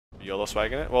YOLO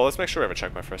swagging it? Well, let's make sure we have a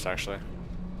checkpoint first, actually.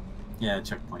 Yeah,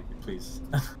 checkpoint, please.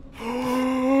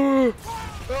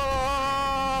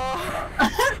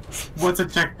 What's a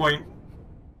checkpoint?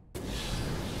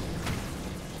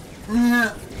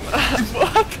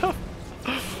 What the?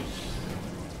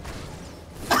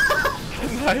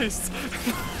 Nice.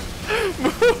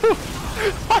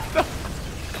 What the?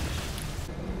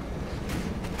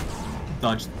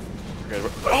 Dodged. Okay,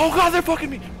 oh god, they're fucking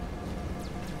me.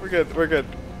 We're good. We're good.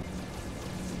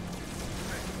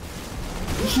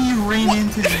 He ran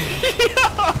into me.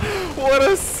 Yeah, what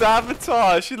a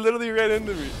sabotage! He literally ran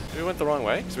into me. We went the wrong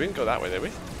way, because we didn't go that way, did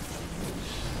we?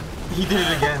 He did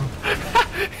it again.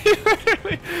 He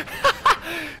literally.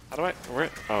 How do I? Where?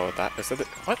 Oh, that is that.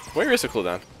 What? Where is the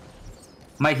cooldown?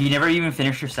 Mike, you never even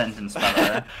finished your sentence, by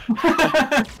the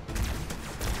way.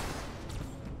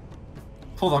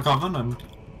 Hold on, Covenant.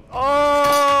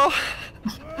 Oh!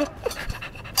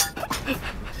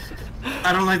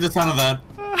 I don't like the sound of that.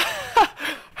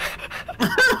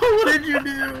 What did you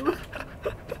do?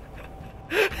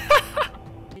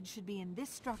 It should be in this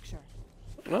structure.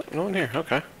 No, no one here.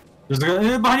 Okay. There's a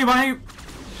guy behind you, behind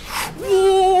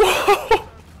Whoa!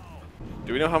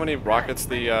 Do we know how many rockets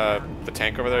the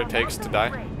tank over there takes to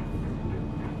die? you.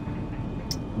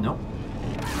 Nope.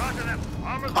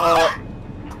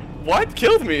 What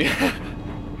killed me?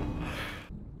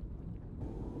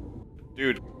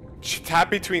 Dude, tap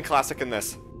between classic and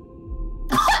this.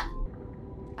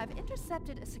 I've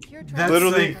intercepted a secure That's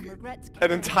Literally from Regret's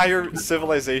an entire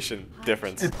civilization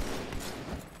difference.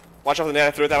 Watch out for the net,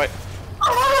 I threw it that way.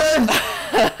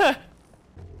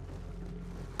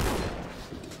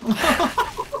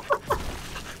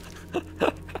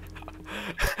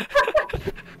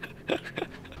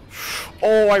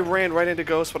 Oh, I ran right into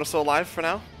Ghost, but I'm still alive for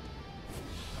now.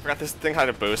 I forgot this thing had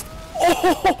a boost.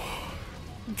 Oh!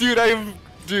 Dude,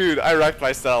 I wrecked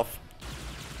myself.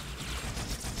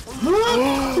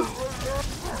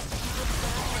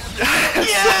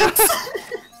 Yes!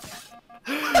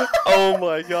 Oh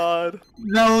my god.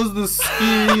 That was the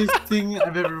scariest thing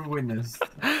I've ever witnessed.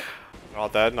 We're all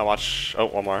dead. Now watch. Oh,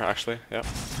 one more actually. Yep.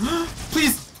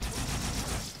 Please!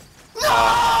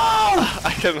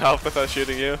 I couldn't help without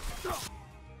shooting you.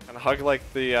 And hug like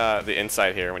the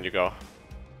inside here when you go.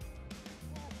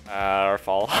 Or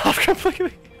fall off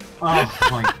completely. Oh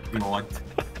my god.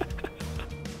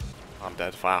 I'm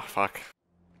dead. Wow, fuck.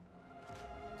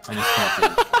 I just felt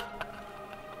it.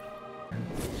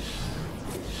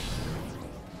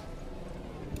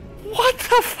 What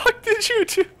the fuck did you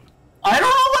do? I don't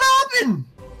know what happened!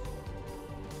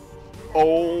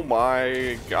 Oh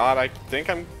my god, I think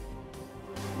I'm...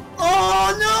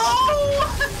 Oh no!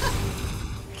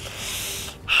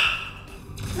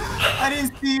 I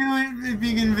didn't see you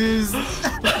being invis.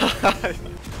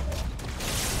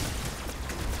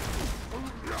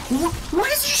 Why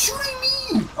is he shooting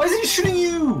me? Why is he shooting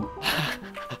you?